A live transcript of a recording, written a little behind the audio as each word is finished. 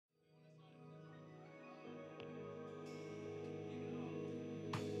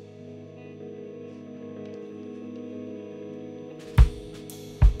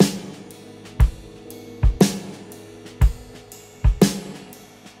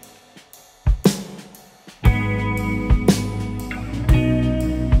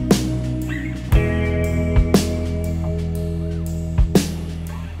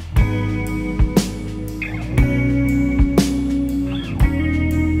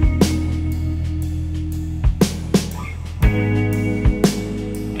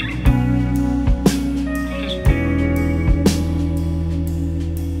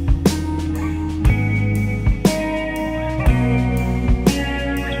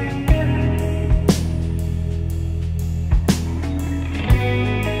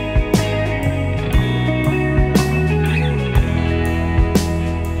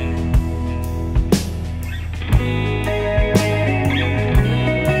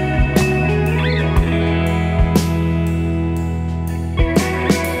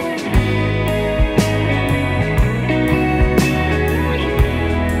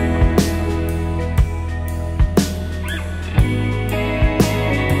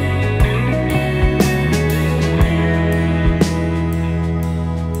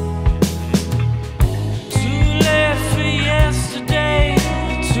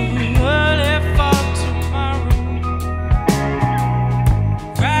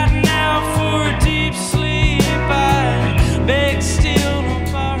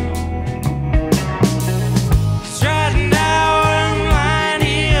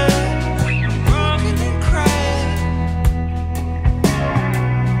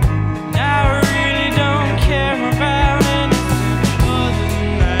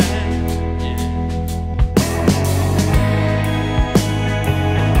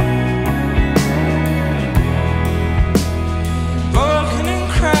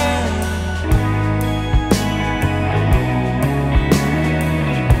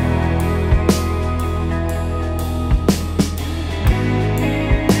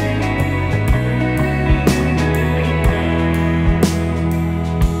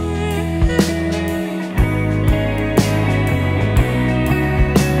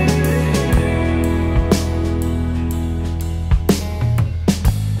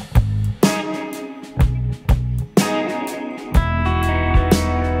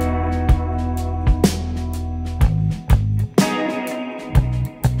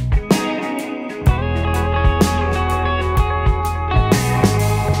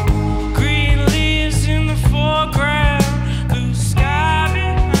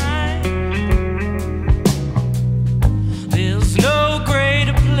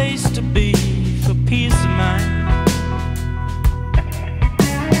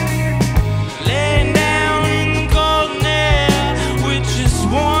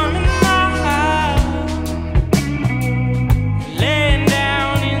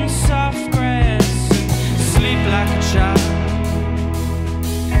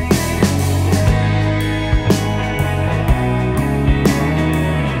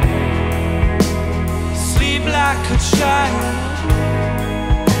a child.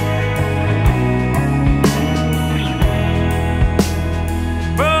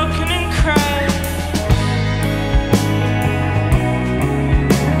 Broken and crying.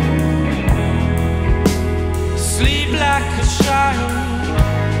 Sleep like a child.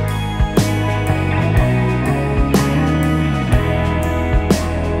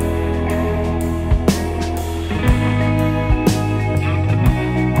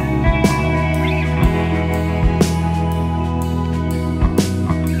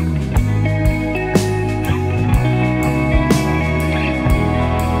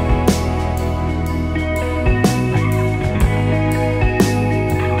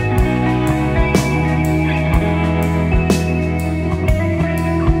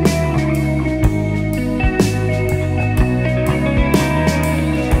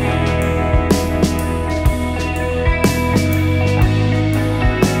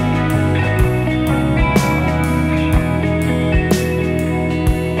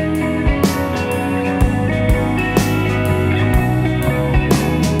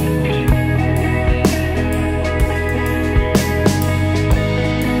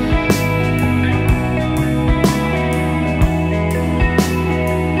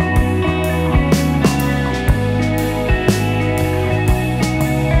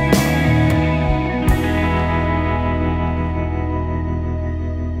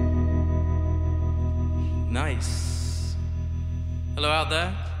 Nice. Hello out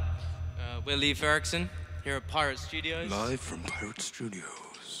there. We're Leif Erikson here at Pirate Studios. Live from Pirate Studios.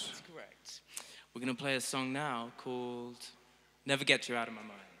 That's correct. We're going to play a song now called Never Get You Out of My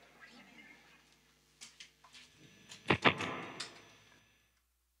Mind.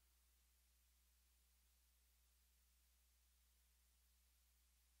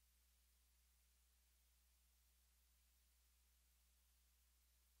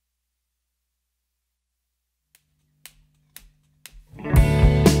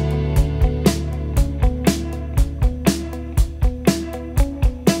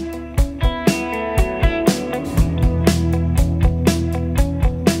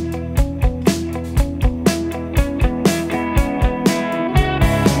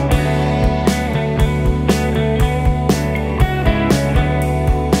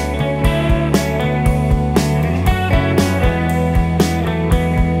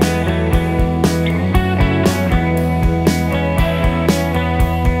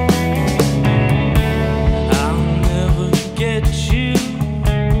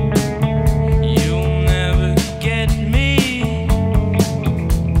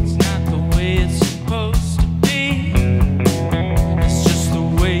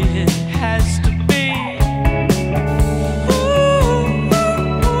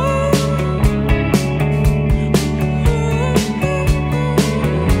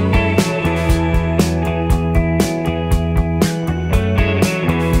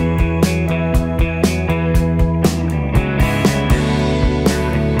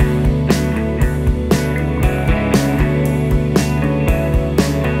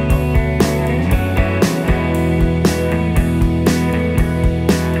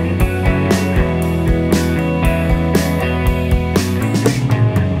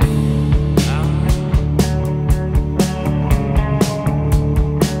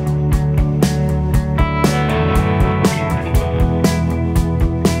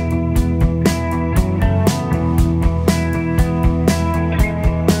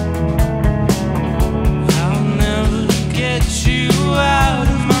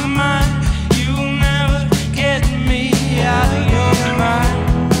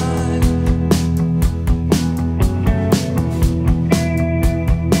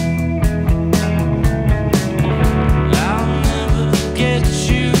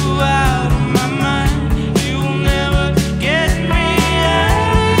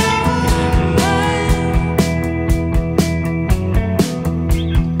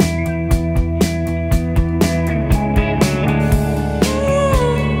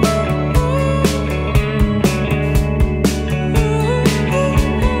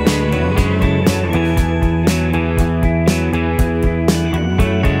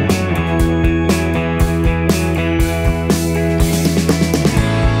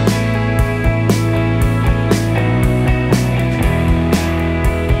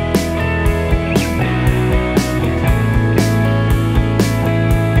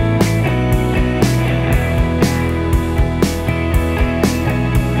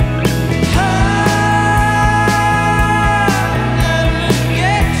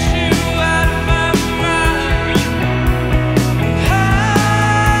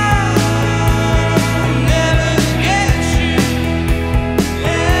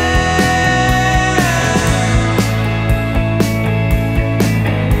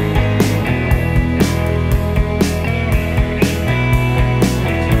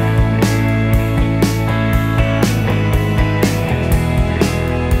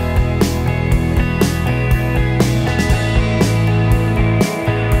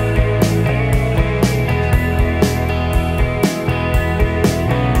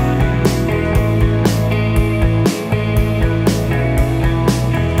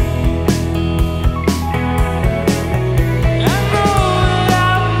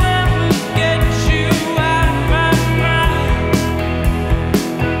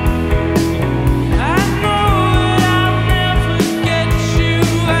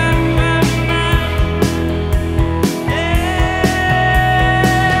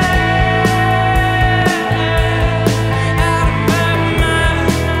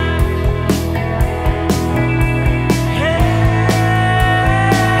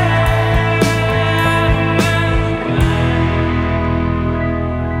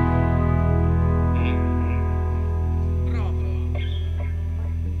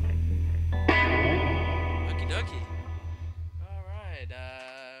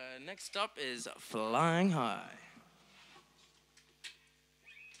 Next up is Flying High.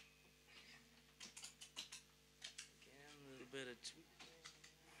 Again, a little bit of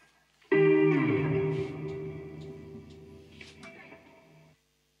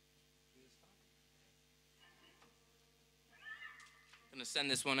I'm gonna send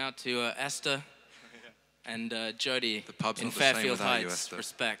this one out to Esther and Jody The pub's in not the same Fairfield without you, Heights. Esther.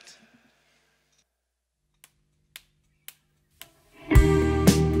 Respect.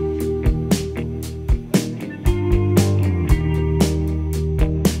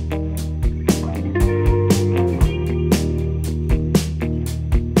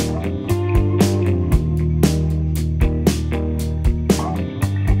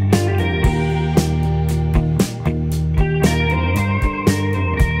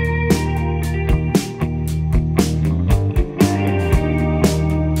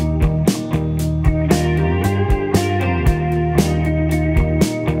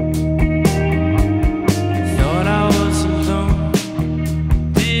 Thought I was alone,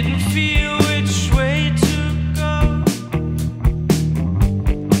 didn't feel which way to go.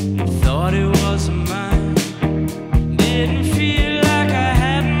 Thought it was mine, didn't feel like I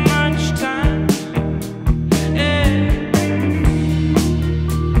had much time. Yeah.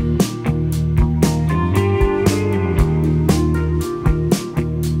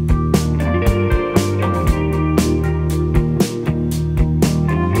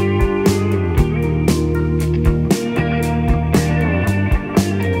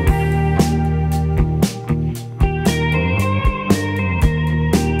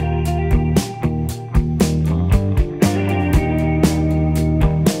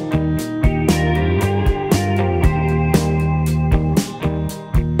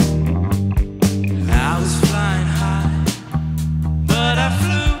 I was flying high, but I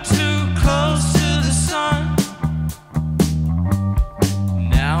flew too close to the sun.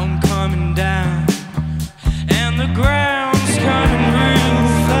 Now I'm coming down, and the ground's coming real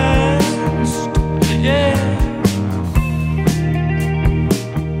fast. Yeah.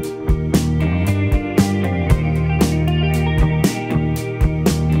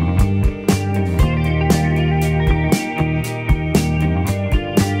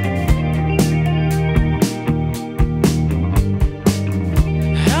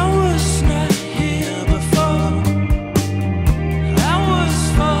 I was not here before. I was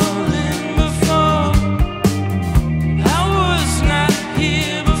falling before. I was not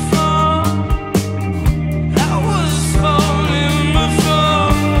here before. I was falling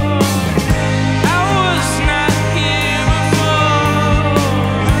before. I was not here before.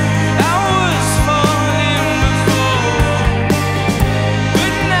 I was falling before.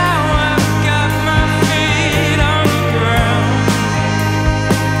 But now I've got my feet on the ground.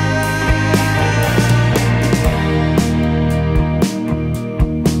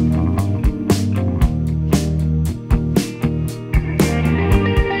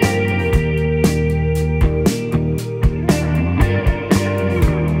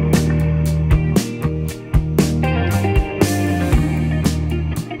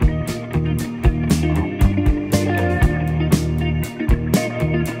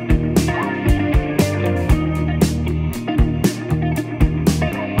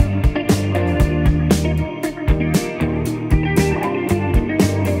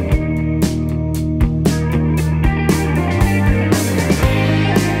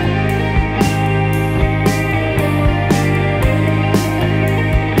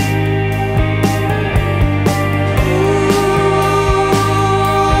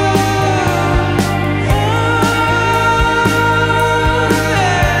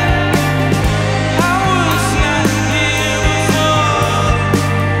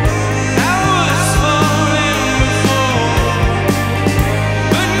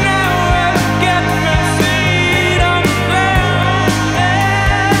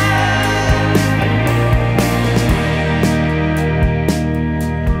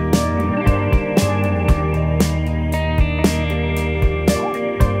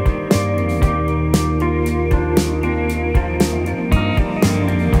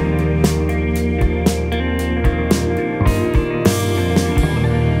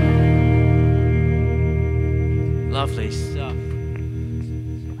 Lovely stuff.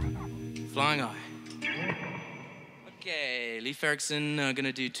 Flying High. Okay, Leif Erikson,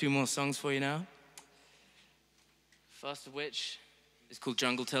 gonna do 2 more songs for you now. First of which is called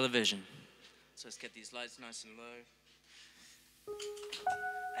Jungle Television. So let's get these lights nice and low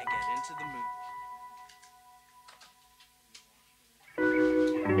and get into the mood.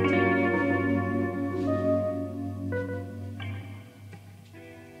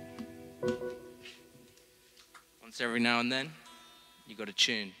 Once every now and then, you got to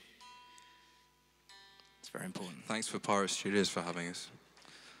tune. It's very important. Thanks for Pirate Studios for having us.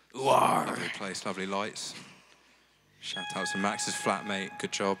 Ooh-ar. Lovely place, lovely lights. Shout out to Max's flatmate,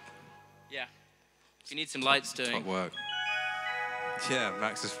 good job. Yeah. If you need some lights doing. Top work. Yeah,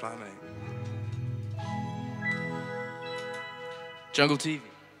 Max's flatmate. Jungle TV.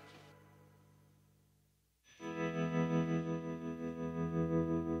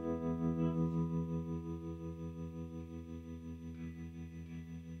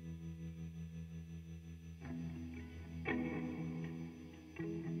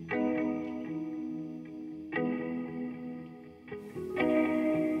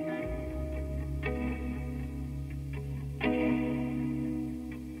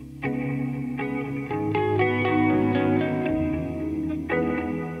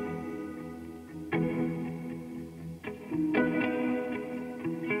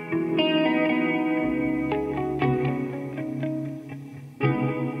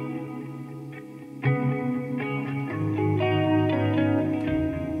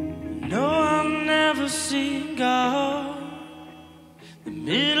 No, I'll never see God. The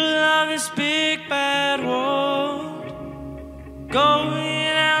middle of this big bad world, going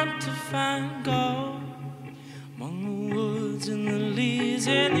out to find God among the woods and the leaves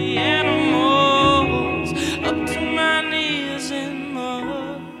and the animals, up to my knees in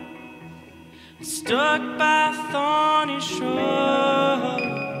mud, stuck by thorny shrubs,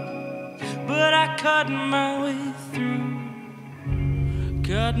 but I cut my way through.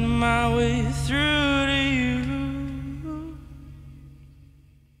 Cut my way through to you.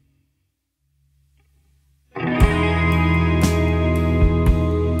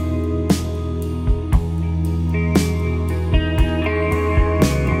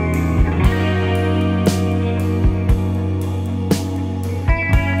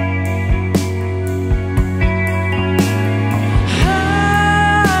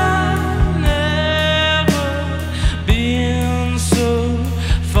 I've never been so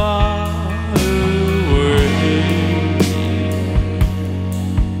far away.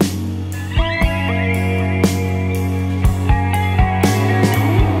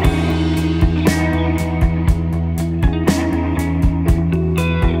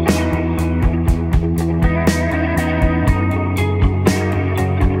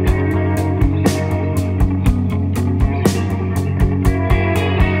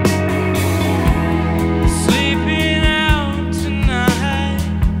 Sleeping out tonight,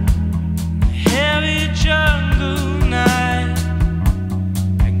 heavy jungle night.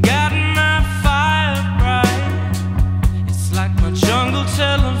 I got my fire bright. It's like my jungle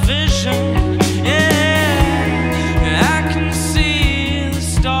television. Yeah, I can see the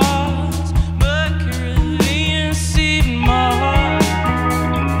stars, Mercury, Venus, even Mars,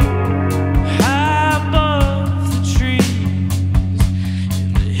 high above the trees in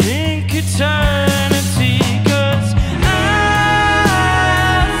the ink eternity. 'Cause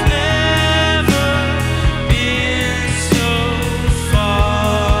I've never been so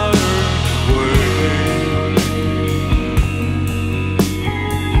far away.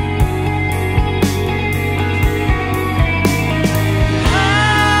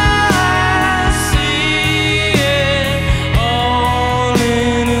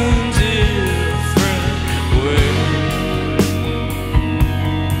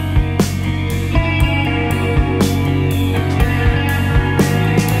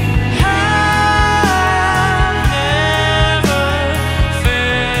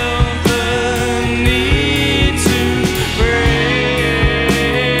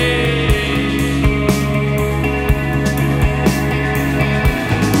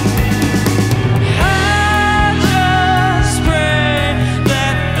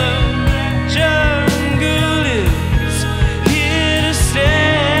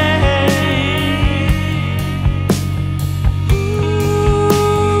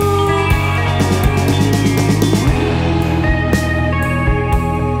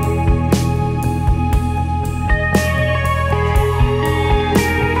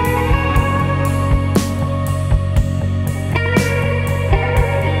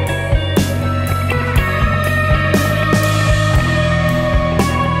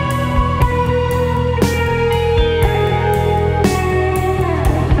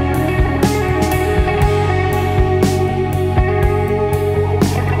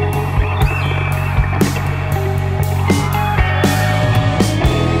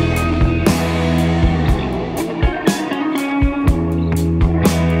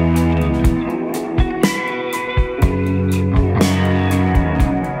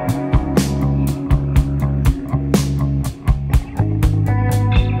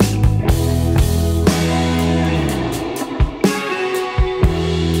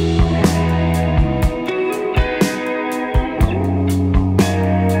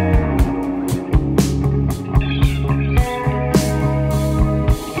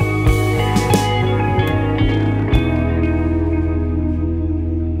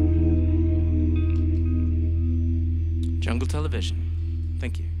 jungle television.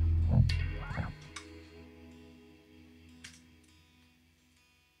 Thank you.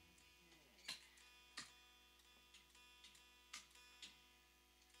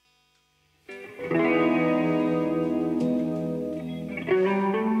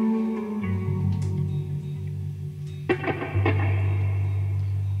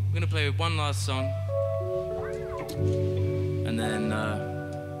 We're gonna play one last song, and then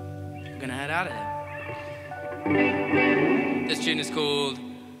we're gonna head out of here. This tune is called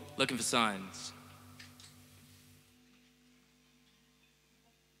Looking for Signs.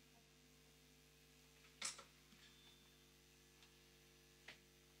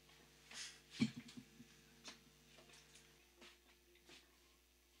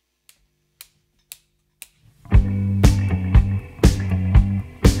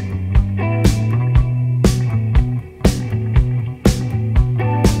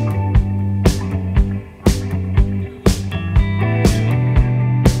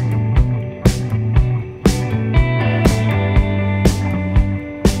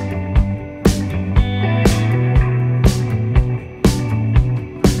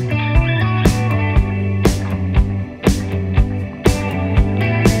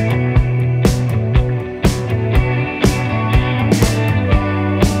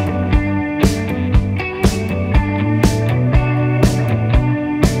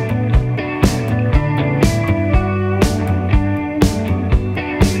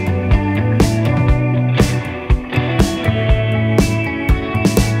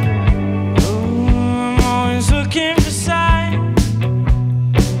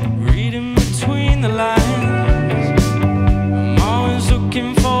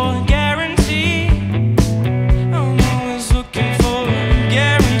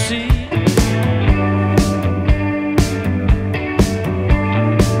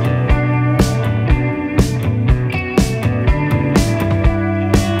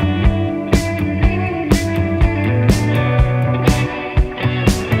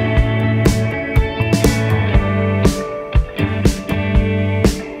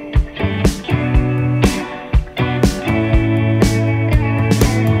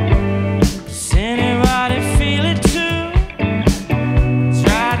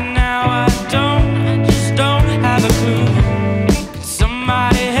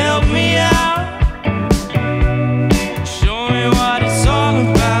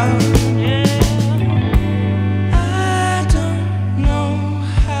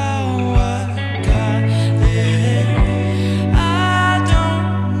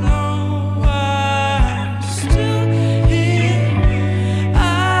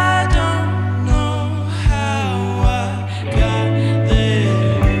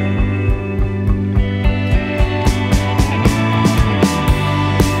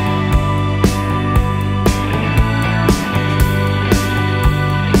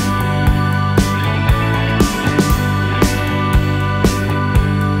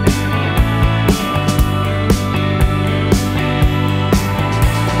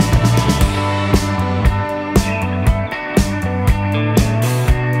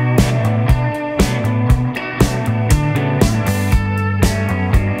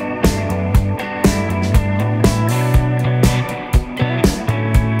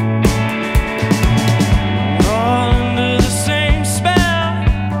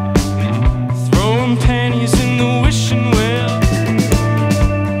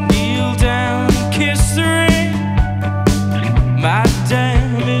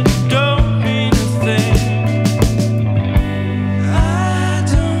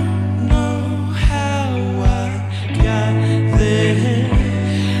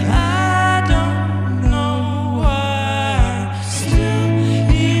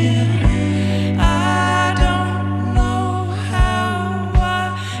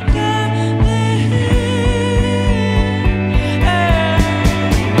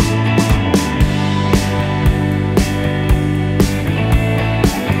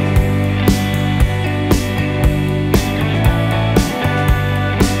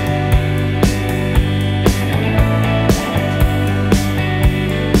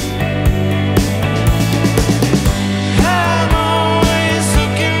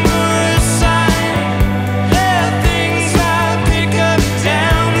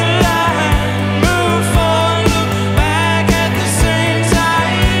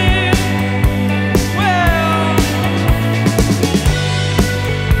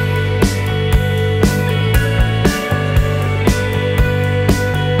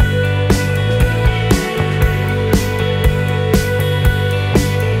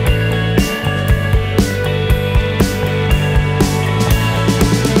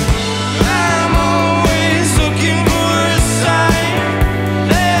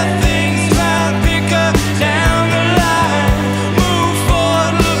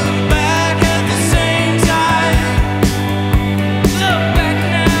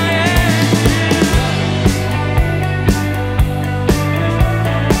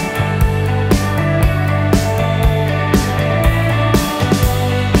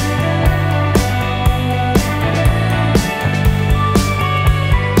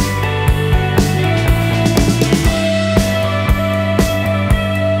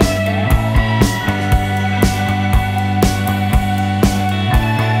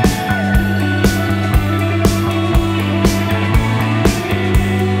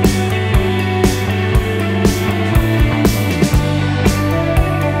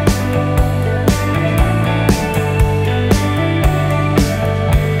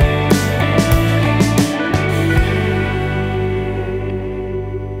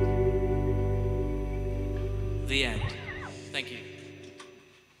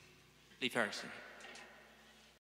 Erikson.